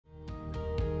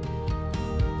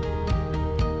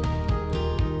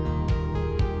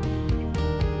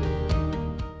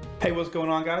Hey, what's going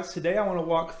on, guys? Today I want to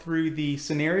walk through the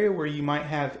scenario where you might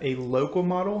have a local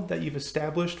model that you've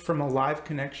established from a live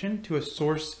connection to a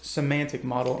source semantic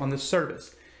model on the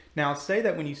service. Now, say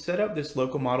that when you set up this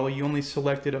local model, you only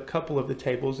selected a couple of the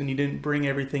tables and you didn't bring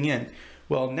everything in.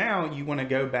 Well, now you want to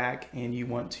go back and you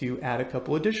want to add a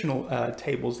couple additional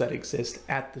tables that exist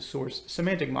at the source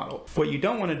semantic model. What you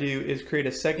don't want to do is create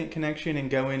a second connection and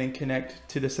go in and connect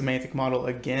to the semantic model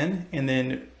again and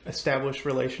then establish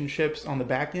relationships on the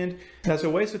back end. That's a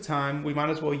waste of time. We might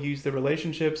as well use the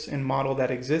relationships and model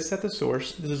that exists at the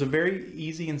source. This is a very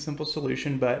easy and simple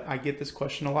solution, but I get this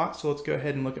question a lot. So let's go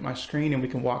ahead and look at my screen and we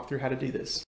can walk through how to do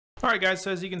this. All right, guys, so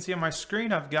as you can see on my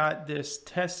screen, I've got this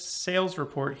test sales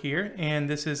report here, and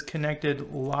this is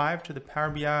connected live to the Power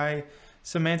BI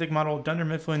semantic model Dunder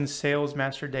Mifflin sales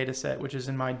master data set, which is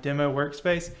in my demo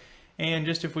workspace. And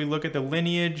just if we look at the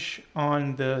lineage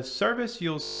on the service,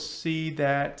 you'll see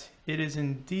that it is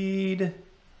indeed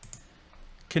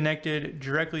connected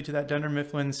directly to that Dunder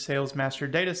Mifflin sales master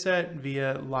data set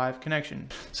via live connection.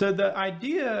 So the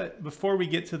idea before we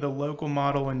get to the local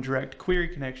model and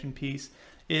DirectQuery connection piece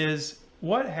is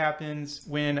what happens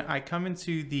when I come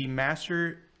into the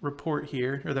master report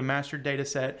here, or the master data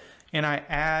set, and I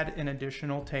add an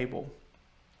additional table.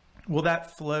 Will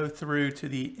that flow through to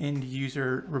the end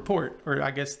user report, or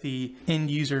I guess the end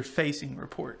user facing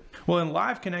report? Well, in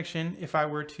live connection, if I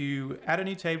were to add a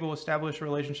new table, establish a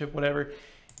relationship, whatever,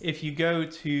 if you go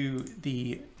to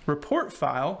the report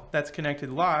file that's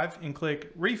connected live and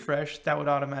click refresh, that would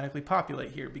automatically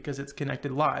populate here because it's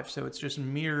connected live. So it's just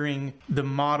mirroring the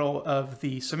model of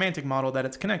the semantic model that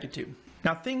it's connected to.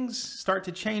 Now things start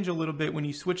to change a little bit when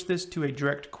you switch this to a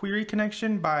DirectQuery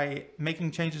connection by making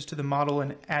changes to the model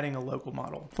and adding a local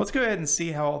model. Let's go ahead and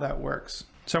see how all that works.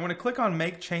 So I'm going to click on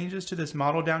make changes to this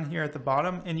model down here at the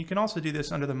bottom, and you can also do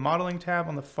this under the modeling tab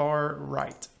on the far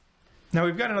right. Now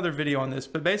we've got another video on this,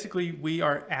 but basically we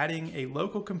are adding a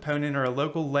local component or a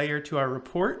local layer to our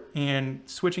report and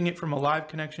switching it from a live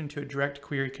connection to a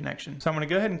DirectQuery connection. So I'm going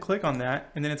to go ahead and click on that,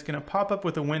 and then it's going to pop up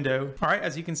with a window. All right,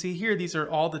 as you can see here, these are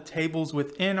all the tables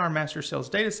within our master sales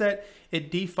data set. It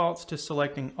defaults to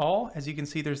selecting all. As you can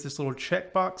see, there's this little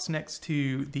checkbox next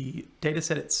to the data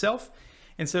set itself.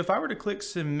 And so if I were to click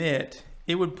submit,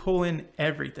 it would pull in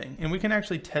everything, and we can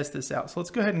actually test this out. So let's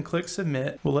go ahead and click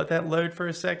submit. We'll let that load for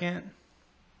a second.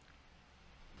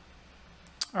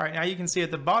 All right, now you can see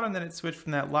at the bottom that it switched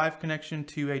from that live connection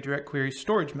to a DirectQuery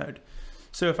storage mode.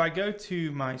 So if I go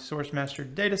to my source master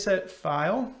dataset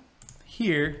file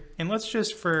here, and let's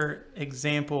just, for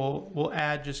example, we'll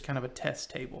add just kind of a test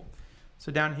table. So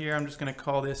down here, I'm just gonna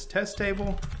call this test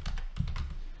table.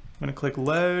 I'm gonna click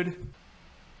load.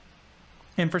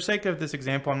 And for sake of this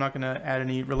example, I'm not going to add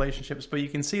any relationships, but you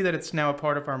can see that it's now a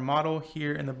part of our model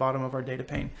here in the bottom of our data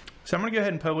pane. So I'm going to go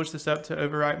ahead and publish this up to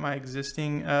overwrite my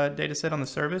existing data set on the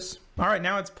service. All right,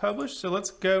 now it's published. So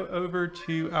let's go over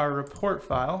to our report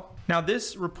file. Now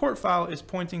this report file is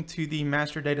pointing to the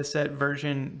master data set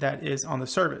version that is on the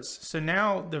service. So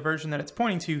now the version that it's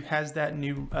pointing to has that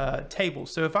new table.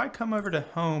 So if I come over to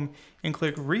home and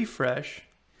click refresh,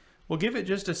 we'll give it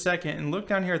just a second and look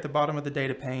down here at the bottom of the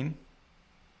data pane.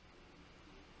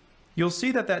 You'll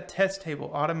see that that test table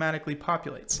automatically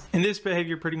populates. And this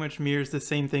behavior pretty much mirrors the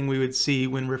same thing we would see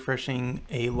when refreshing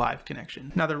a live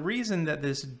connection. Now, the reason that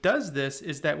this does this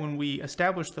is that when we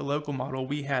established the local model,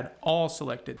 we had all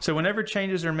selected. So whenever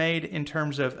changes are made in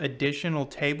terms of additional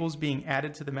tables being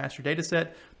added to the master data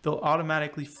set, they'll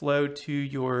automatically flow to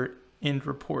your end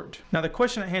report. Now, the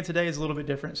question at hand today is a little bit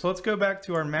different. So let's go back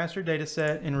to our master data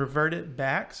set and revert it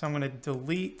back. So I'm going to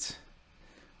delete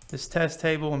this test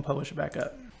table and publish it back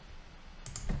up.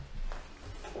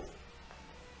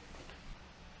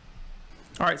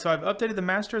 All right, so I've updated the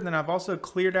master, and then I've also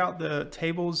cleared out the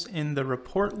tables in the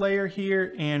report layer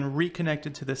here and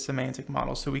reconnected to the semantic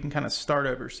model so we can kind of start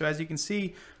over. So as you can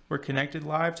see, we're connected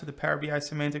live to the Power BI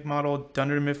semantic model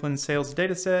Dunder Mifflin sales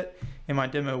dataset in my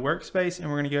demo workspace, and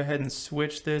we're going to go ahead and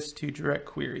switch this to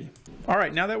DirectQuery. All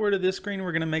right, now that we're to this screen,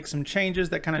 we're going to make some changes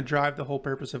that kind of drive the whole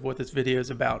purpose of what this video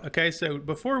is about. Okay, so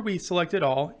before we selected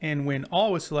all, and when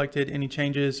all was selected, any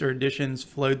changes or additions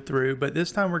flowed through, but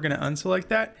this time we're going to unselect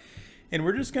that. And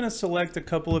we're just going to select a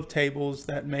couple of tables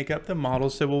that make up the model.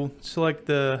 So we'll select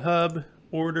the hub,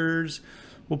 orders,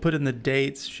 we'll put in the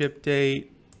dates, ship date,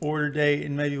 order date,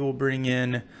 and maybe we'll bring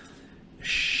in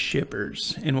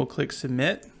shippers, and we'll click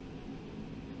submit.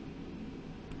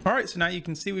 All right, so now you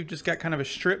can see we've just got kind of a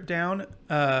stripped down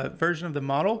version of the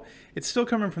model. It's still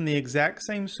coming from the exact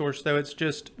same source, though. It's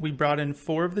just we brought in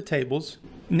 4 of the tables.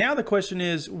 Now the question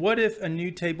is, what if a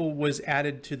new table was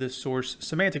added to the source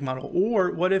semantic model?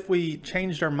 Or what if we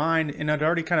changed our mind and had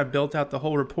already kind of built out the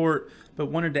whole report, but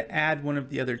wanted to add one of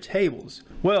the other tables?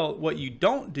 Well, what you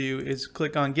don't do is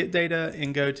click on Get Data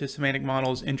and go to Semantic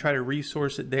Models and try to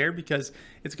resource it there, because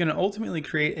it's going to ultimately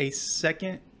create a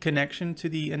second connection to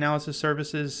the analysis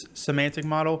services semantic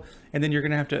model, and then you're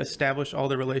going to have to establish all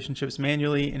the relationships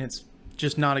manually, and it's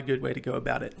just not a good way to go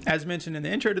about it. As mentioned in the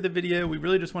intro to the video, we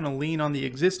really just want to lean on the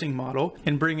existing model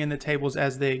and bring in the tables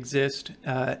as they exist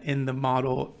in the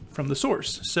model from the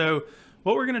source. So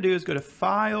what we're going to do is go to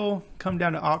File, come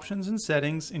down to Options and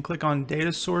Settings, and click on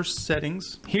Data Source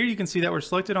Settings. Here you can see that we're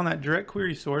selected on that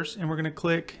DirectQuery source, and we're going to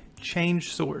click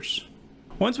Change Source.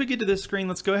 Once we get to this screen,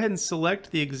 let's go ahead and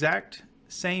select the exact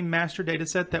same master data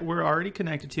set that we're already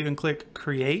connected to and click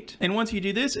Create. And once you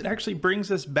do this, it actually brings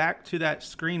us back to that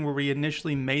screen where we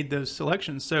initially made those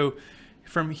selections. So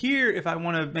from here, if I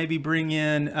want to maybe bring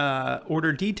in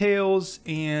order details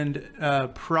and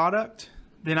product,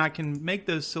 then I can make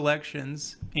those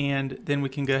selections, and then we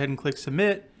can go ahead and click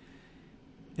Submit.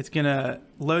 It's going to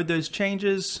load those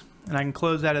changes, and I can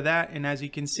close out of that. And as you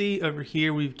can see over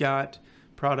here, we've got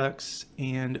products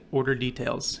and order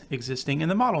details existing in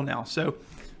the model now. So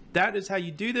that is how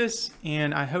you do this,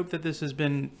 and I hope that this has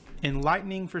been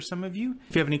enlightening for some of you.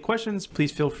 If you have any questions,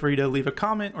 please feel free to leave a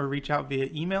comment or reach out via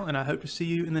email, and I hope to see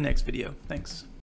you in the next video. Thanks.